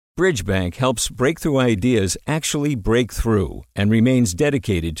Bridgebank helps breakthrough ideas actually break through and remains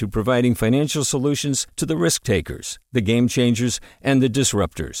dedicated to providing financial solutions to the risk takers, the game changers, and the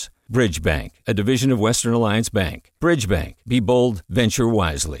disruptors. Bridgebank, a division of Western Alliance Bank. Bridgebank. Be bold, venture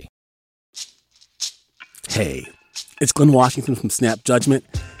wisely. Hey, it's Glenn Washington from Snap Judgment.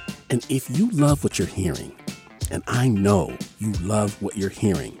 And if you love what you're hearing, and I know you love what you're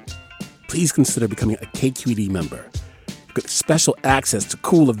hearing, please consider becoming a KQED member. You get special access to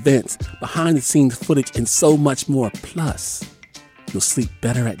cool events, behind-the-scenes footage, and so much more. Plus, you'll sleep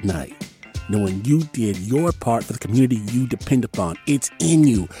better at night knowing you did your part for the community you depend upon. It's in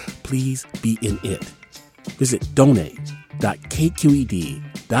you. Please be in it. Visit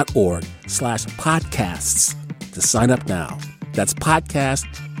donate.kqed.org/podcasts to sign up now. That's podcast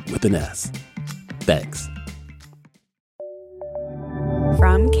with an S. Thanks.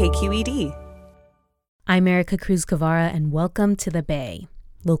 From KQED. I'm Erica Cruz Guevara, and welcome to The Bay,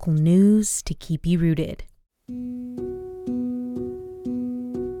 local news to keep you rooted.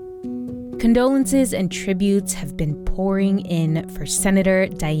 Condolences and tributes have been pouring in for Senator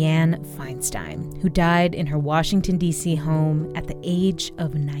Dianne Feinstein, who died in her Washington, D.C. home at the age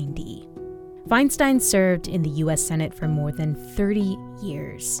of 90. Feinstein served in the U.S. Senate for more than 30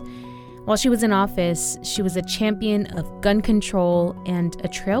 years. While she was in office, she was a champion of gun control and a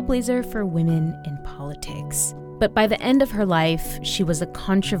trailblazer for women in politics. But by the end of her life, she was a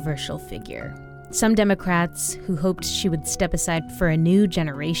controversial figure. Some Democrats, who hoped she would step aside for a new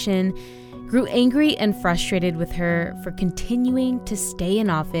generation, grew angry and frustrated with her for continuing to stay in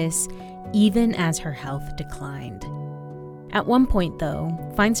office even as her health declined. At one point, though,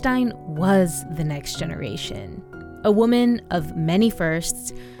 Feinstein was the next generation, a woman of many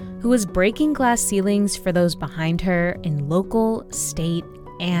firsts who was breaking glass ceilings for those behind her in local, state,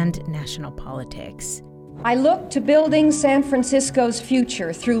 and national politics. I look to building San Francisco's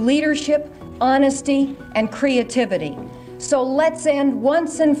future through leadership, honesty, and creativity. So let's end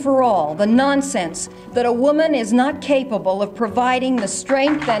once and for all the nonsense that a woman is not capable of providing the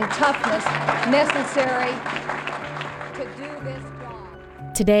strength and toughness necessary to do this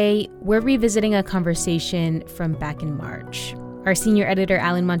job. Today, we're revisiting a conversation from back in March. Our senior editor,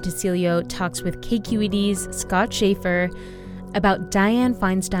 Alan Montecillo, talks with KQED's Scott Schaefer about Dianne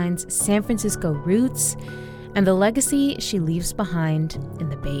Feinstein's San Francisco roots and the legacy she leaves behind in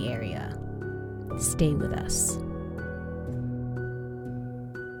the Bay Area. Stay with us.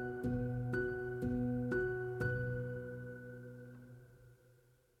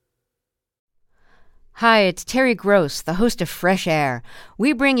 Hi, it's Terry Gross, the host of Fresh Air.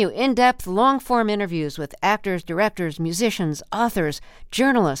 We bring you in-depth, long-form interviews with actors, directors, musicians, authors,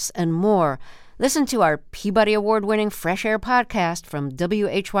 journalists, and more. Listen to our Peabody Award-winning Fresh Air podcast from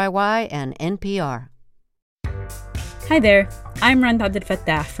WHYY and NPR. Hi there, I'm Rand Abdel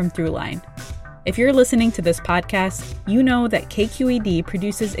Fattah from Throughline. If you're listening to this podcast, you know that KQED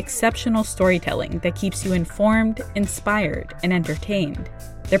produces exceptional storytelling that keeps you informed, inspired, and entertained.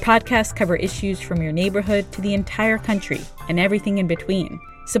 Their podcasts cover issues from your neighborhood to the entire country and everything in between.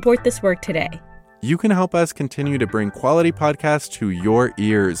 Support this work today. You can help us continue to bring quality podcasts to your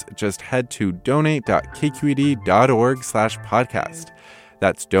ears. Just head to donate.kqed.org/podcast.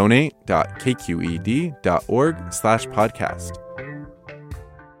 That's donate.kqed.org/podcast.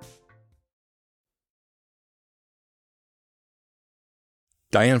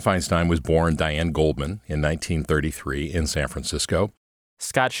 Dianne Feinstein was born Dianne Goldman in 1933 in San Francisco.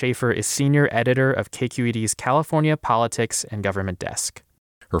 Scott Schaefer is senior editor of KQED's California Politics and Government Desk.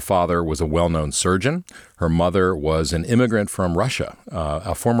 Her father was a well-known surgeon. Her mother was an immigrant from Russia,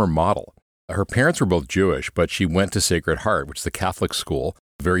 a former model. Her parents were both Jewish, but she went to Sacred Heart, which is a Catholic school,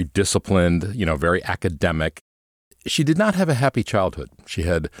 very disciplined, very academic. She did not have a happy childhood. She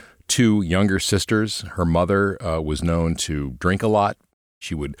had two younger sisters. Her mother was known to drink a lot.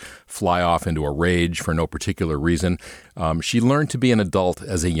 She would fly off into a rage for no particular reason. She learned to be an adult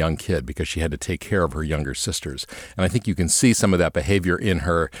as a young kid because she had to take care of her younger sisters. And I think you can see some of that behavior in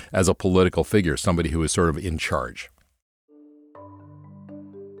her as a political figure, somebody who is sort of in charge.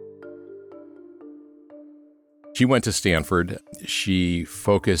 She went to Stanford. She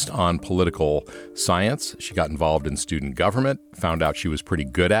focused on political science. She got involved in student government, found out she was pretty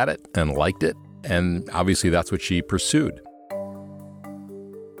good at it and liked it. And obviously that's what she pursued.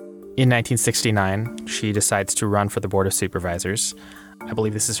 In 1969, she decides to run for the Board of Supervisors. I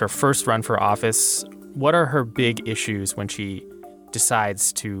believe this is her first run for office. What are her big issues when she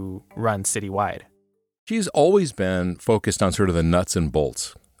decides to run citywide? She's always been focused on sort of the nuts and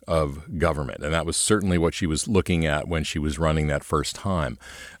bolts of government. And that was certainly what she was looking at when she was running that first time.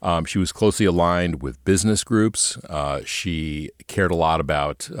 She was closely aligned with business groups. She cared a lot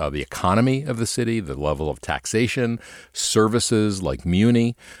about the economy of the city, the level of taxation, services like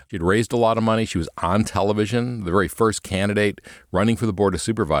Muni. She'd raised a lot of money. She was on television, the very first candidate running for the Board of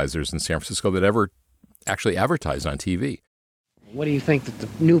Supervisors in San Francisco that ever actually advertised on TV. What do you think that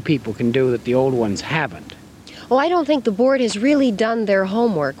the new people can do that the old ones haven't? Well, I don't think the board has really done their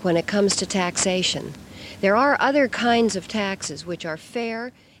homework when it comes to taxation. There are other kinds of taxes which are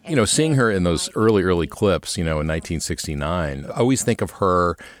fair. Seeing her in those early clips, in 1969, I always think of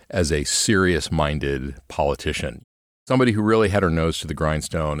her as a serious-minded politician, somebody who really had her nose to the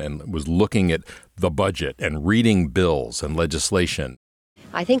grindstone and was looking at the budget and reading bills and legislation.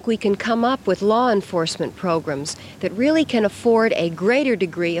 I think we can come up with law enforcement programs that really can afford a greater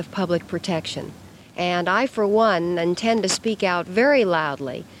degree of public protection. And I, for one, intend to speak out very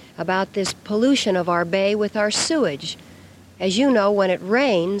loudly about this pollution of our bay with our sewage. As you know, when it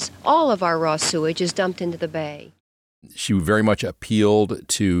rains, all of our raw sewage is dumped into the bay. She very much appealed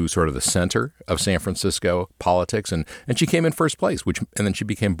to sort of the center of San Francisco politics, and she came in first place, and then she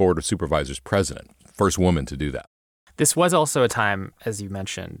became Board of Supervisors president, first woman to do that. This was also a time, as you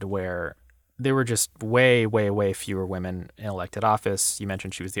mentioned, where there were just way, way, way fewer women in elected office. You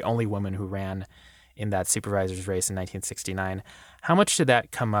mentioned she was the only woman who ran in that supervisor's race in 1969. How much did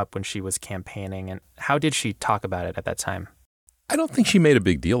that come up when she was campaigning, and how did she talk about it at that time? I don't think she made a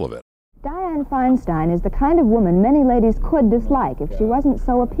big deal of it. Dianne Feinstein is the kind of woman many ladies could dislike if she wasn't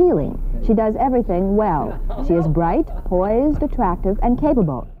so appealing. She does everything well. She is bright, poised, attractive, and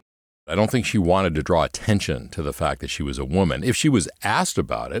capable. I don't think she wanted to draw attention to the fact that she was a woman. If she was asked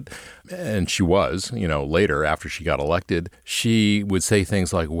about it, and she was, later after she got elected, she would say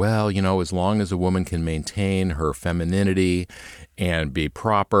things like, well, as long as a woman can maintain her femininity and be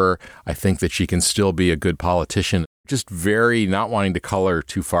proper, I think that she can still be a good politician. Just very not wanting to color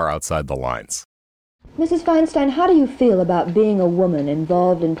too far outside the lines. Mrs. Feinstein, how do you feel about being a woman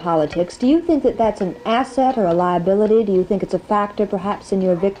involved in politics? Do you think that that's an asset or a liability? Do you think it's a factor perhaps in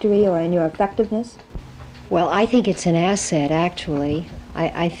your victory or in your effectiveness? Well, I think it's an asset, actually.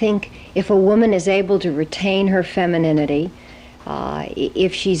 I think if a woman is able to retain her femininity,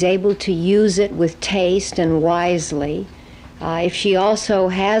 if she's able to use it with taste and wisely, if she also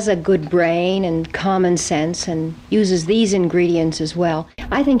has a good brain and common sense and uses these ingredients as well,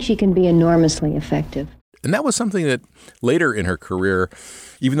 I think she can be enormously effective. And that was something that later in her career,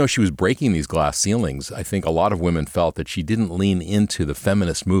 even though she was breaking these glass ceilings, I think a lot of women felt that she didn't lean into the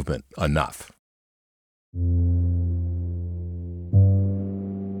feminist movement enough.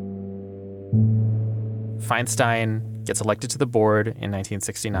 Feinstein gets elected to the board in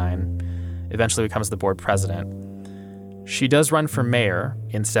 1969, eventually becomes the board president. She does run for mayor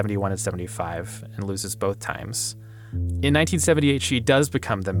in 71 and 75 and loses both times. In 1978, she does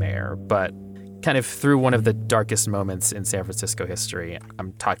become the mayor, but kind of through one of the darkest moments in San Francisco history.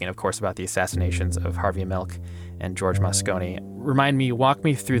 I'm talking, of course, about the assassinations of Harvey Milk and George Moscone. Walk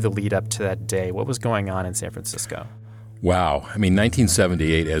me through the lead up to that day. What was going on in San Francisco? Wow.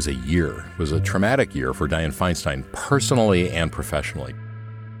 1978 as a year was a traumatic year for Dianne Feinstein, personally and professionally.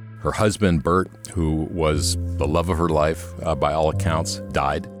 Her husband, Bert, who was the love of her life, by all accounts,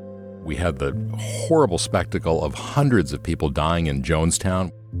 died. We had the horrible spectacle of hundreds of people dying in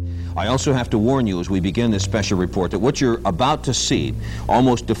Jonestown. I also have to warn you as we begin this special report that what you're about to see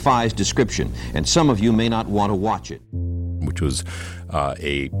almost defies description, and some of you may not want to watch it. Which was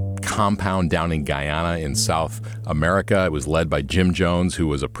a compound down in Guyana in South America. It was led by Jim Jones, who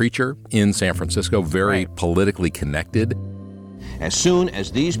was a preacher in San Francisco, very politically connected. As soon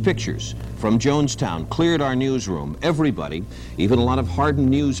as these pictures from Jonestown cleared our newsroom, everybody, even a lot of hardened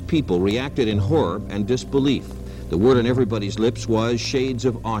news people, reacted in horror and disbelief. The word on everybody's lips was shades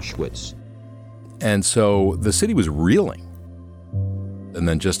of Auschwitz. And so the city was reeling. And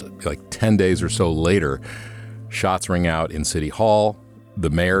then just like 10 days or so later, shots ring out in City Hall.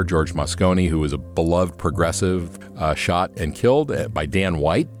 The mayor, George Moscone, who was a beloved progressive, shot and killed by Dan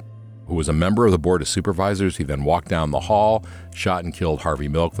White, who was a member of the Board of Supervisors. He then walked down the hall, shot and killed Harvey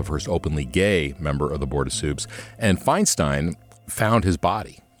Milk, the first openly gay member of the Board of Supes. And Feinstein found his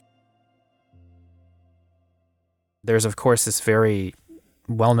body. There's, of course, this very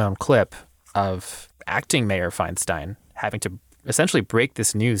well-known clip of acting Mayor Feinstein having to essentially break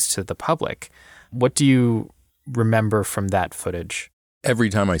this news to the public. What do you remember from that footage? Every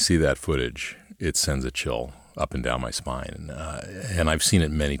time I see that footage, it sends a chill up and down my spine, and I've seen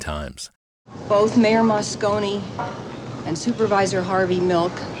it many times. Both Mayor Moscone and Supervisor Harvey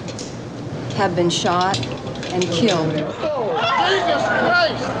Milk have been shot and kill. Jesus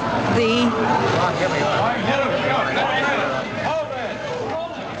Christ!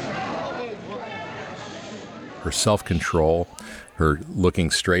 Her self-control, her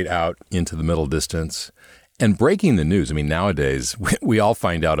looking straight out into the middle distance, and breaking the news. I mean, nowadays, we all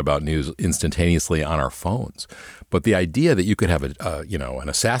find out about news instantaneously on our phones. But the idea that you could have an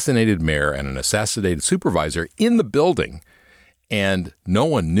assassinated mayor and an assassinated supervisor in the building and no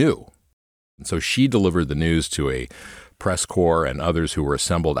one knew. And so she delivered the news to a press corps and others who were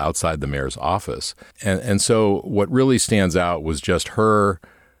assembled outside the mayor's office. And so what really stands out was just her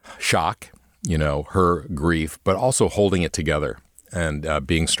shock, her grief, but also holding it together and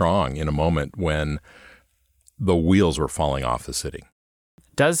being strong in a moment when the wheels were falling off the city.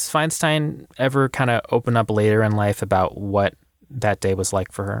 Does Feinstein ever kind of open up later in life about what that day was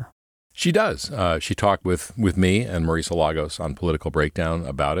like for her? She does. She talked with me and Marisa Lagos on Political Breakdown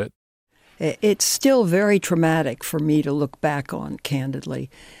about it. It's still very traumatic for me to look back on, candidly,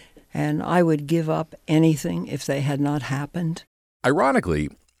 and I would give up anything if they had not happened. Ironically,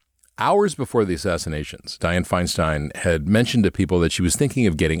 hours before the assassinations, Dianne Feinstein had mentioned to people that she was thinking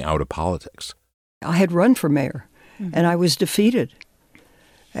of getting out of politics. I had run for mayor, and I was defeated.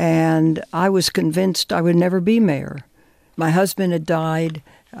 And I was convinced I would never be mayor. My husband had died.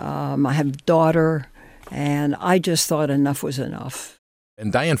 I have a daughter, and I just thought enough was enough.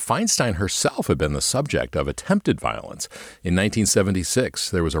 And Dianne Feinstein herself had been the subject of attempted violence. In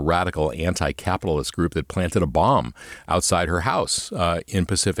 1976, there was a radical anti-capitalist group that planted a bomb outside her house in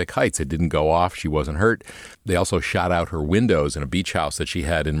Pacific Heights. It didn't go off. She wasn't hurt. They also shot out her windows in a beach house that she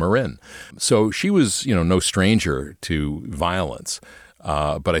had in Marin. So she was, no stranger to violence.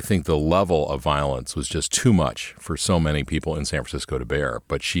 But I think the level of violence was just too much for so many people in San Francisco to bear.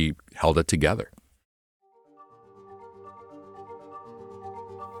 But she held it together.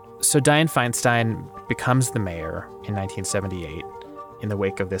 So Dianne Feinstein becomes the mayor in 1978 in the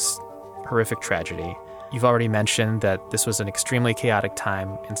wake of this horrific tragedy. You've already mentioned that this was an extremely chaotic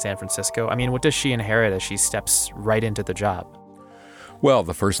time in San Francisco. I mean, what does she inherit as she steps right into the job? Well,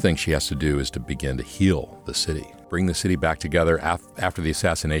 the first thing she has to do is to begin to heal the city, bring the city back together after the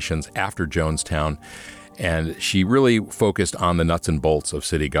assassinations, after Jonestown. And she really focused on the nuts and bolts of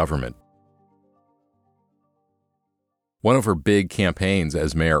city government. One of her big campaigns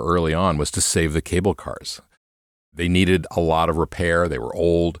as mayor early on was to save the cable cars. They needed a lot of repair. They were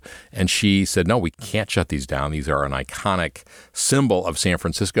old. And she said, no, we can't shut these down. These are an iconic symbol of San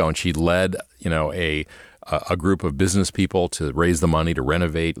Francisco. And she led, a group of business people to raise the money to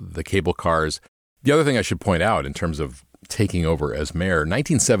renovate the cable cars. The other thing I should point out in terms of taking over as mayor,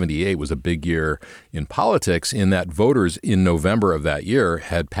 1978 was a big year in politics in that voters in November of that year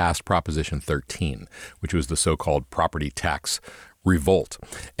had passed Proposition 13, which was the so-called property tax revolt.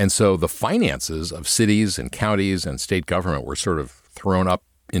 And so the finances of cities and counties and state government were sort of thrown up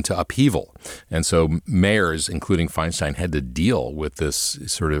into upheaval. And so mayors, including Feinstein, had to deal with this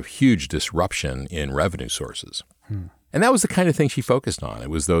sort of huge disruption in revenue sources. And that was the kind of thing she focused on. It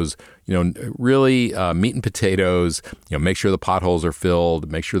was those, really meat and potatoes, make sure the potholes are filled,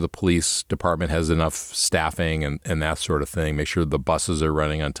 make sure the police department has enough staffing and that sort of thing, make sure the buses are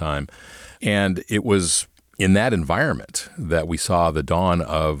running on time. And it was in that environment that we saw the dawn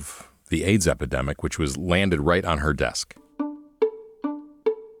of the AIDS epidemic, which was landed right on her desk.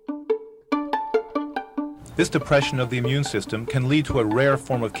 This depression of the immune system can lead to a rare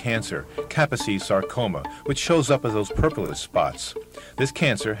form of cancer, Kaposi sarcoma, which shows up as those purplish spots. This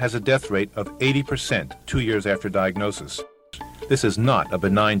cancer has a death rate of 80% 2 years after diagnosis. This is not a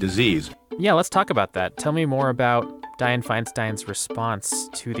benign disease. Yeah, let's talk about that. Tell me more about Dianne Feinstein's response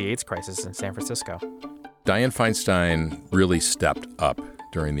to the AIDS crisis in San Francisco. Dianne Feinstein really stepped up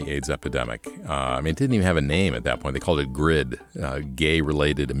during the AIDS epidemic. It didn't even have a name at that point. They called it GRID,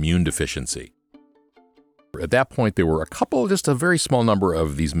 gay-related immune deficiency. At that point, there were just a very small number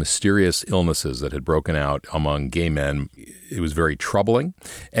of these mysterious illnesses that had broken out among gay men. It was very troubling,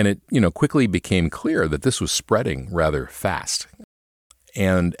 and it, quickly became clear that this was spreading rather fast.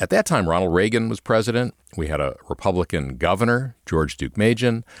 And at that time, Ronald Reagan was president. We had a Republican governor, George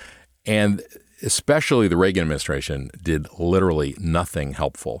Deukmejian, and especially the Reagan administration did literally nothing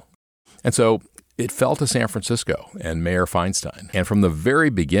helpful. And so it fell to San Francisco and Mayor Feinstein. And from the very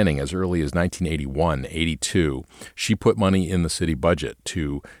beginning, as early as 1981, 82, she put money in the city budget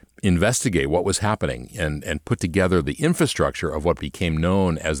to investigate what was happening and put together the infrastructure of what became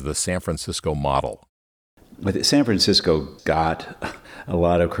known as the San Francisco model. But San Francisco got a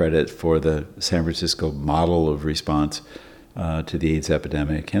lot of credit for the San Francisco model of response to the AIDS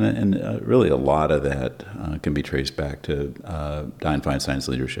epidemic. And really a lot of that can be traced back to Dianne Feinstein's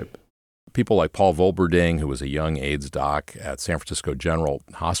leadership. People like Paul Volberding, who was a young AIDS doc at San Francisco General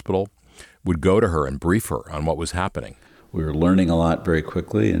Hospital, would go to her and brief her on what was happening. We were learning a lot very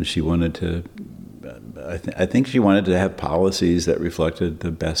quickly, and she wanted to, I think she wanted to have policies that reflected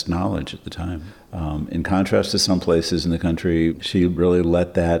the best knowledge at the time. In contrast to some places in the country, she really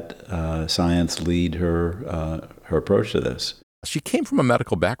let that science lead her approach to this. She came from a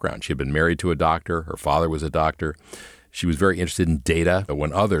medical background. She had been married to a doctor. Her father was a doctor. She was very interested in data. But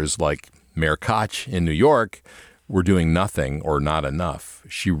when others, like Mayor Koch in New York, were doing nothing or not enough,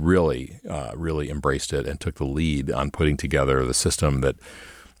 she really embraced it and took the lead on putting together the system that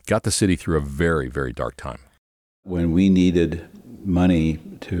got the city through a very, very dark time. When we needed money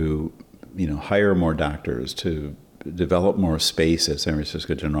to, hire more doctors, to develop more space at San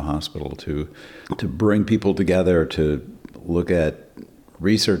Francisco General Hospital, to bring people together, to look at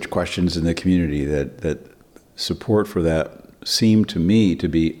research questions in the community, that support for that seemed to me to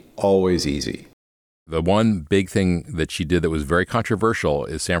be always easy. The one big thing that she did that was very controversial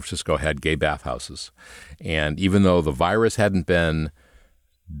is San Francisco had gay bathhouses. And even though the virus hadn't been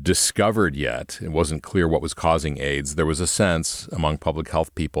discovered yet, it wasn't clear what was causing AIDS, there was a sense among public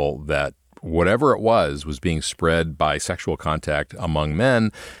health people that whatever it was being spread by sexual contact among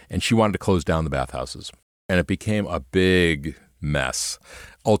men, and she wanted to close down the bathhouses. And it became a big mess.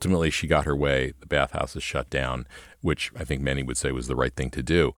 Ultimately, she got her way. The bathhouses shut down, which I think many would say was the right thing to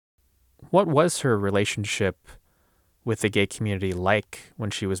do. What was her relationship with the gay community like when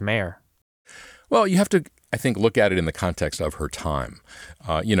she was mayor? Well, you have to, I think, look at it in the context of her time.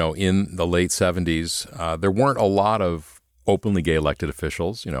 In the late 70s, there weren't a lot of openly gay elected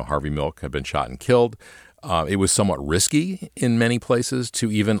officials. Harvey Milk had been shot and killed. It was somewhat risky in many places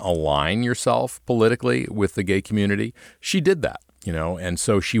to even align yourself politically with the gay community. She did that, and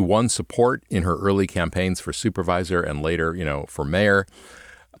so she won support in her early campaigns for supervisor and later, for mayor.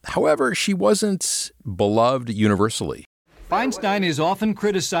 However, she wasn't beloved universally. Feinstein is often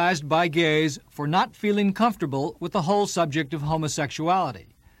criticized by gays for not feeling comfortable with the whole subject of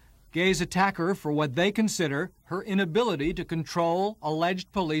homosexuality. Gays attack her for what they consider her inability to control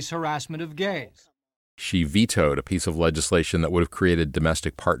alleged police harassment of gays. She vetoed a piece of legislation that would have created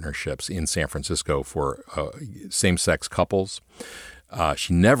domestic partnerships in San Francisco for same-sex couples.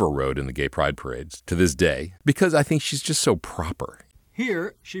 She never rode in the gay pride parades to this day because I think she's just so proper.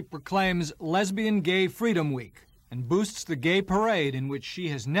 Here, she proclaims Lesbian Gay Freedom Week and boosts the gay parade in which she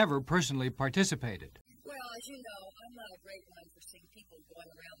has never personally participated. Well, as you know, I'm not a great one for seeing people going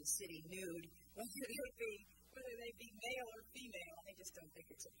around the city nude, whether they be male or female. I just don't think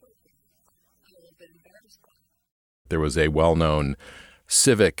it's appropriate. I'm a little bit embarrassed by it. There was a well-known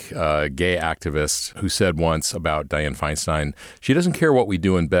civic gay activist who said once about Dianne Feinstein, she doesn't care what we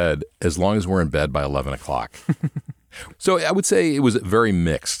do in bed as long as we're in bed by 11 o'clock. So I would say it was very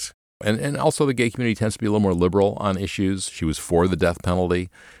mixed. And also the gay community tends to be a little more liberal on issues. She was for the death penalty.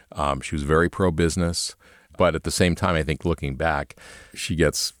 She was very pro-business. But at the same time, I think looking back, she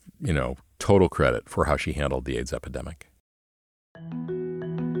gets, total credit for how she handled the AIDS epidemic.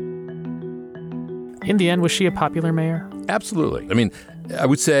 In the end, was she a popular mayor? Absolutely. I mean, I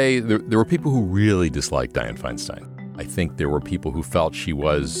would say there were people who really disliked Dianne Feinstein. I think there were people who felt she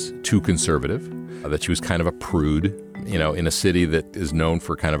was too conservative, that she was kind of a prude, in a city that is known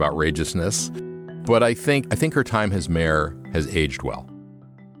for kind of outrageousness. But I think her time as mayor has aged well.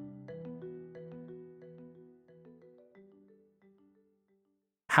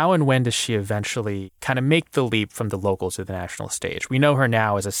 How and when does she eventually kind of make the leap from the local to the national stage? We know her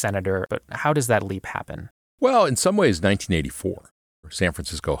now as a senator, but how does that leap happen? Well, in some ways, 1984. San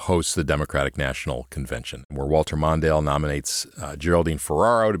Francisco hosts the Democratic National Convention, where Walter Mondale nominates Geraldine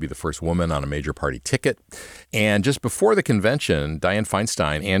Ferraro to be the first woman on a major party ticket. And just before the convention, Dianne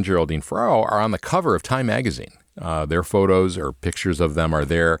Feinstein and Geraldine Ferraro are on the cover of Time magazine. Their photos or pictures of them are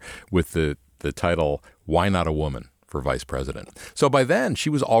there with the title, "Why Not a Woman?" for vice president. So by then, she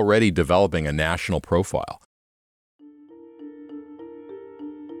was already developing a national profile.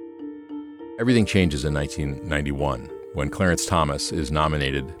 Everything changes in 1991. When Clarence Thomas is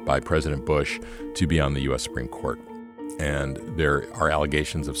nominated by President Bush to be on the U.S. Supreme Court. And there are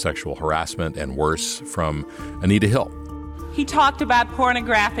allegations of sexual harassment and worse from Anita Hill. He talked about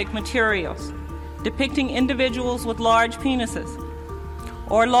pornographic materials depicting individuals with large penises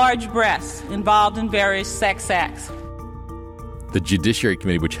or large breasts involved in various sex acts. The Judiciary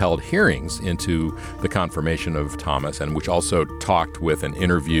Committee, which held hearings into the confirmation of Thomas and which also talked with and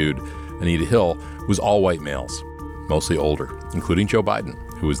interviewed Anita Hill, was all white males. Mostly older, including Joe Biden,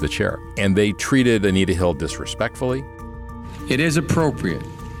 who was the chair. And they treated Anita Hill disrespectfully. It is appropriate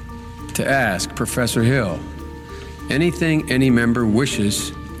to ask Professor Hill anything any member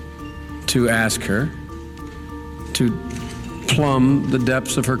wishes to ask her to plumb the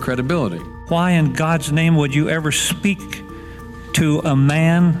depths of her credibility. Why in God's name would you ever speak to a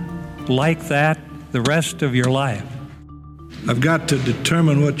man like that the rest of your life? I've got to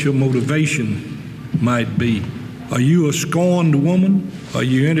determine what your motivation might be. Are you a scorned woman? Are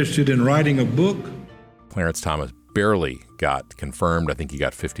you interested in writing a book? Clarence Thomas barely got confirmed. I think he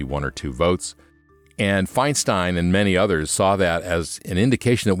got 51 or 2 votes. And Feinstein and many others saw that as an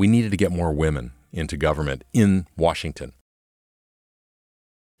indication that we needed to get more women into government in Washington.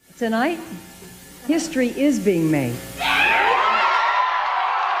 Tonight, history is being made.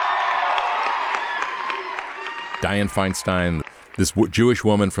 Dianne Feinstein, this Jewish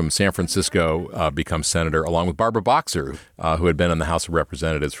woman from San Francisco, becomes senator, along with Barbara Boxer, who had been in the House of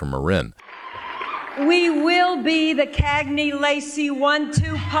Representatives from Marin. We will be the Cagney-Lacey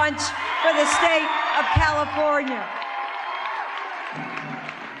 1-2 punch for the state of California.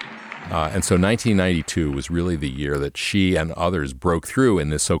 And so 1992 was really the year that she and others broke through in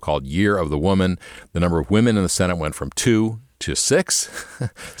this so-called Year of the Woman. The number of women in the Senate went from 2 to 6.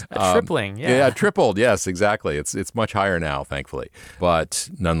 Tripling, yeah. Yeah, tripled, yes, exactly. It's much higher now, thankfully. But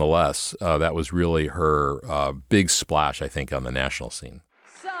nonetheless, that was really her big splash, I think, on the national scene.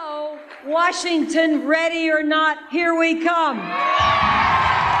 So, Washington, ready or not, here we come.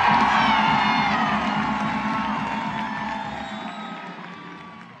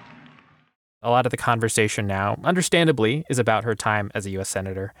 A lot of the conversation now, understandably, is about her time as a U.S.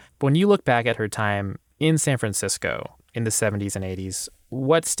 Senator. But when you look back at her time in San Francisco in the 70s and 80s,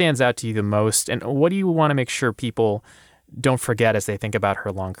 what stands out to you the most, and what do you want to make sure people don't forget as they think about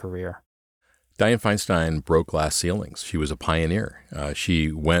her long career? Dianne Feinstein broke glass ceilings. She was a pioneer.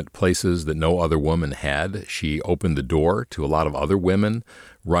 She went places that no other woman had. She opened the door to a lot of other women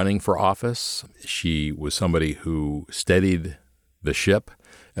running for office. She was somebody who steadied the ship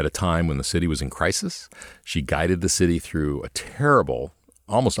at a time when the city was in crisis. She guided the city through a terrible,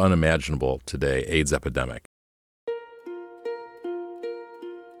 almost unimaginable today, AIDS epidemic.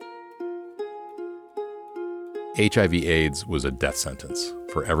 HIV/AIDS was a death sentence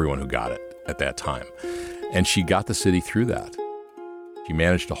for everyone who got it at that time. And she got the city through that. She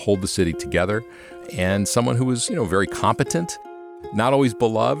managed to hold the city together, and someone who was, very competent, not always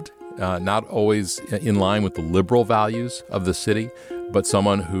beloved, not always in line with the liberal values of the city, but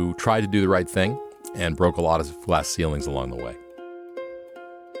someone who tried to do the right thing and broke a lot of glass ceilings along the way.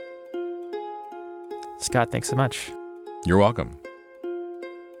 Scott, thanks so much. You're welcome.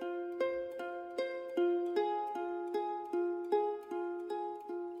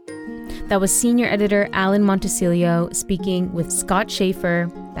 That was senior editor Alan Montecillo speaking with Scott Schaefer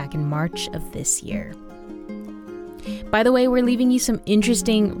back in March of this year. By the way, we're leaving you some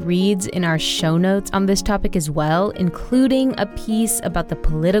interesting reads in our show notes on this topic as well, including a piece about the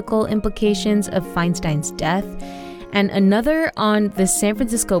political implications of Feinstein's death and another on the San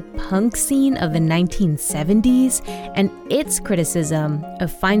Francisco punk scene of the 1970s and its criticism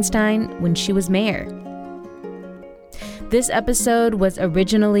of Feinstein when she was mayor. This episode was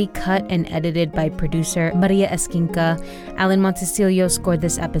originally cut and edited by producer Maria Esquinca. Alan Montecillo scored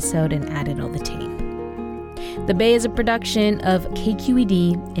this episode and added all the tape. The Bay is a production of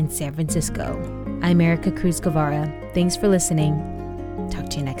KQED in San Francisco. I'm Erica Cruz Guevara. Thanks for listening. Talk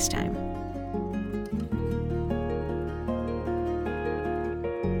to you next time.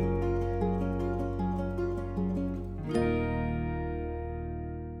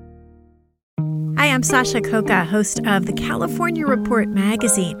 Hi, I'm Sasha Coca, host of the California Report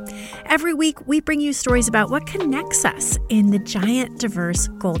magazine. Every week, we bring you stories about what connects us in the giant, diverse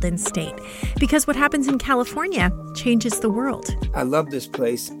Golden State. Because what happens in California changes the world. I love this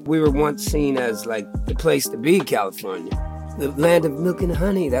place. We were once seen as like the place to be, California. The land of milk and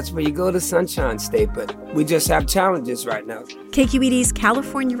honey. That's where you go to Sunshine State, but we just have challenges right now. KQED's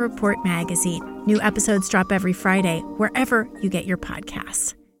California Report magazine. New episodes drop every Friday, wherever you get your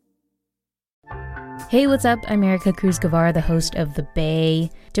podcasts. Hey, what's up? I'm Erica Cruz Guevara, the host of The Bay.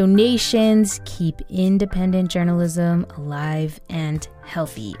 Donations keep independent journalism alive and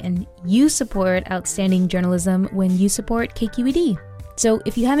healthy. And you support outstanding journalism when you support KQED. So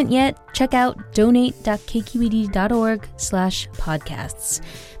if you haven't yet, check out donate.kqed.org/podcasts.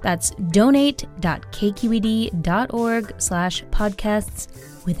 That's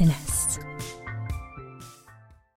donate.kqed.org/podcasts with an S.